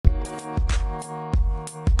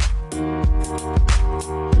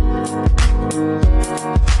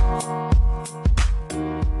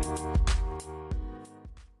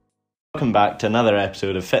Welcome back to another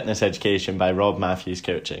episode of Fitness Education by Rob Matthews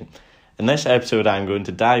Coaching. In this episode, I'm going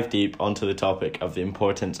to dive deep onto the topic of the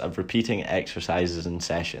importance of repeating exercises and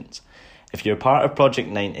sessions. If you're part of Project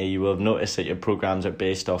 90, you will have noticed that your programs are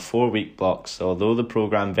based off 4-week blocks, so although the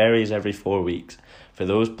program varies every 4 weeks, for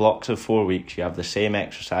those blocks of 4 weeks, you have the same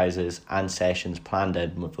exercises and sessions planned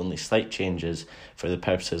in with only slight changes for the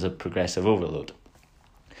purposes of progressive overload.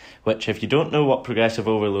 Which, if you don't know what progressive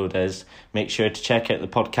overload is, make sure to check out the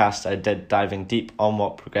podcast I did diving deep on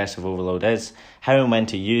what progressive overload is, how and when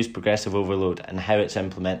to use progressive overload, and how it's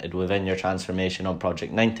implemented within your transformation on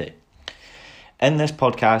Project 90. In this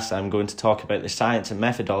podcast, I'm going to talk about the science and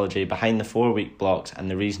methodology behind the 4-week blocks and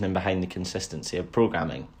the reasoning behind the consistency of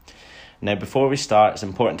programming. Now, before we start, it's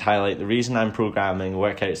important to highlight the reason I'm programming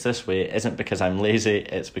workouts this way isn't because I'm lazy,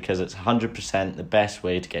 it's because it's 100% the best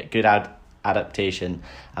way to get good adaptation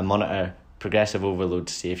and monitor progressive overload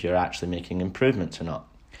to see if you're actually making improvements or not.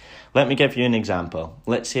 Let me give you an example.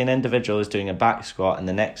 Let's say an individual is doing a back squat and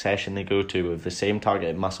the next session they go to with the same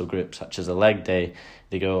targeted muscle group, such as a leg day,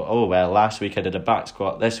 they go, oh well, last week I did a back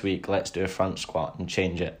squat, this week let's do a front squat and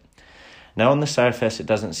change it. Now on the surface it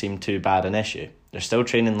doesn't seem too bad an issue. They're still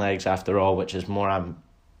training legs after all, which is more I'm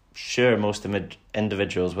sure most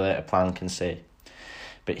individuals without a plan can say.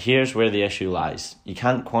 But here's where the issue lies. You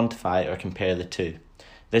can't quantify or compare the two.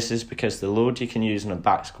 This is because the load you can use on a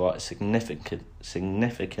back squat is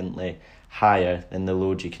significantly higher than the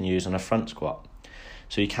load you can use on a front squat.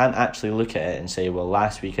 So you can't actually look at it and say, well,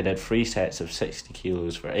 last week I did 3 sets of 60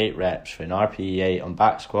 kilos for 8 reps for an RPE 8 on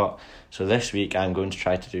back squat. So this week I'm going to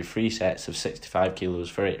try to do 3 sets of 65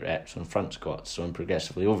 kilos for 8 reps on front squats. So I'm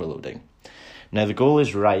progressively overloading. Now the goal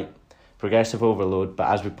is right, progressive overload, but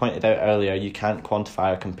as we pointed out earlier, you can't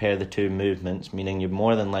quantify or compare the two movements, meaning you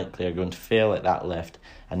more than likely are going to fail at that lift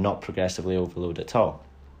and not progressively overload at all.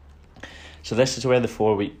 So this is where the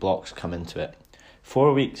 4-week blocks come into it.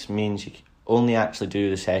 4 weeks means you only actually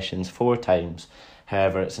do the sessions 4 times.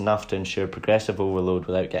 However, it's enough to ensure progressive overload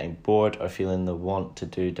without getting bored or feeling the want to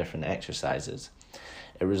do different exercises.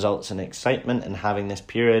 It results in excitement in having this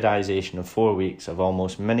periodization of 4 weeks of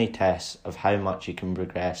almost mini tests of how much you can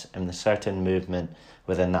progress in a certain movement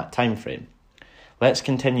within that time frame. Let's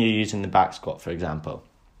continue using the back squat, for example.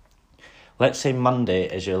 Let's say Monday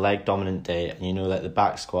is your leg dominant day and you know that the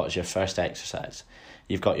back squat is your first exercise.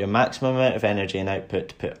 You've got your maximum amount of energy and output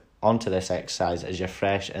to put onto this exercise as you're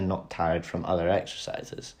fresh and not tired from other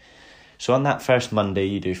exercises. So on that first Monday,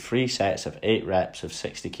 you do 3 sets of 8 reps of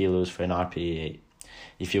 60 kilos for an RPE 8.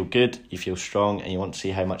 You feel good, you feel strong, and you want to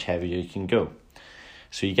see how much heavier you can go.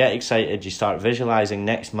 So you get excited, you start visualizing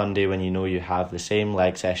next Monday when you know you have the same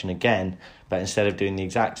leg session again, but instead of doing the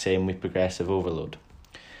exact same with progressive overload.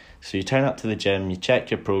 So you turn up to the gym, you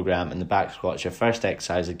check your program, and the back squat's your first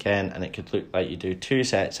exercise again, and it could look like you do 2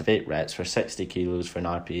 sets of 8 reps for 60 kilos for an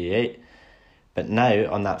RPE 8. But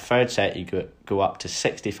now, on that third set, you go up to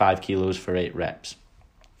 65 kilos for 8 reps.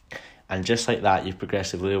 And just like that, you've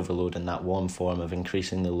progressively overloaded in that one form of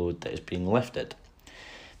increasing the load that is being lifted.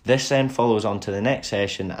 This then follows on to the next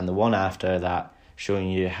session and the one after that, showing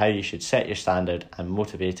you how you should set your standard and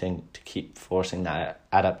motivating to keep forcing that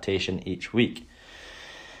adaptation each week.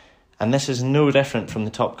 And this is no different from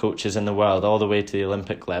the top coaches in the world all the way to the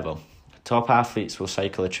Olympic level. Top athletes will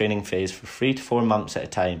cycle a training phase for 3 to 4 months at a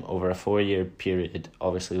time over a 4-year period,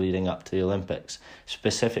 obviously leading up to the Olympics,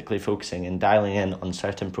 specifically focusing and dialing in on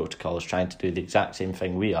certain protocols, trying to do the exact same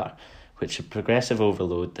thing we are, which is progressive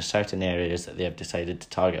overload the certain areas that they have decided to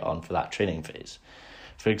target on for that training phase.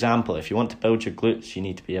 For example, if you want to build your glutes, you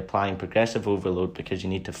need to be applying progressive overload because you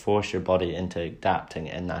need to force your body into adapting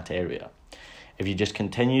in that area. If you just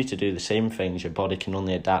continue to do the same things, your body can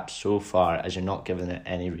only adapt so far as you're not giving it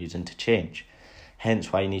any reason to change.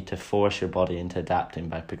 Hence why you need to force your body into adapting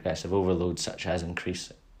by progressive overload, such as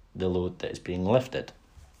increase the load that is being lifted.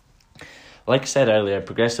 Like I said earlier,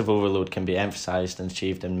 progressive overload can be emphasised and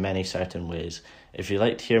achieved in many certain ways. If you'd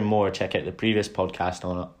like to hear more, check out the previous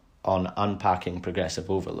podcast on unpacking progressive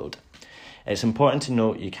overload. It's important to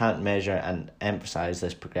note you can't measure and emphasise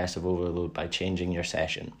this progressive overload by changing your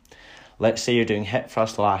session. Let's say you're doing hip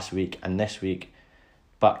thrust last week and this week,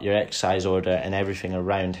 but your exercise order and everything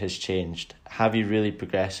around has changed. Have you really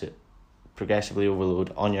progressively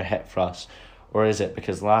overload on your hip thrust, or is it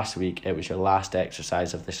because last week it was your last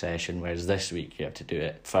exercise of the session, whereas this week you have to do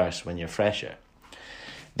it first when you're fresher?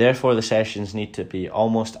 Therefore, the sessions need to be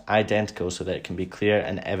almost identical so that it can be clear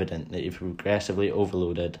and evident that you've progressively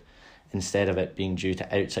overloaded instead of it being due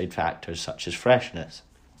to outside factors such as freshness.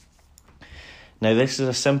 Now, this is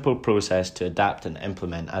a simple process to adapt and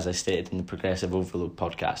implement, as I stated in the Progressive Overload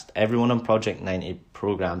podcast. Everyone on Project 90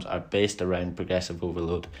 programs are based around progressive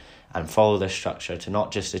overload and follow this structure to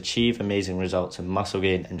not just achieve amazing results in muscle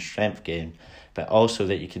gain and strength gain, but also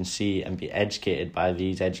that you can see and be educated by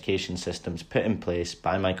these education systems put in place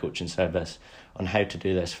by my coaching service on how to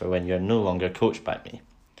do this for when you're no longer coached by me.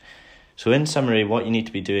 So in summary, what you need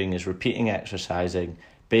to be doing is repeating exercising,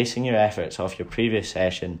 basing your efforts off your previous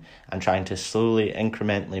session and trying to slowly,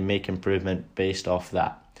 incrementally make improvement based off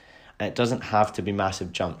that. And it doesn't have to be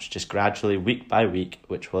massive jumps, just gradually week by week,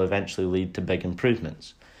 which will eventually lead to big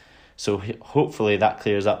improvements. So hopefully that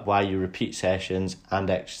clears up why you repeat sessions and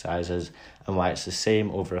exercises and why it's the same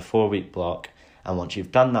over a 4-week block. And once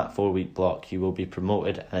you've done that 4-week block, you will be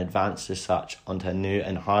promoted and advanced as such onto a new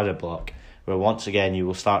and harder block, where once again you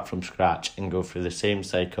will start from scratch and go through the same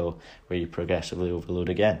cycle where you progressively overload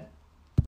again.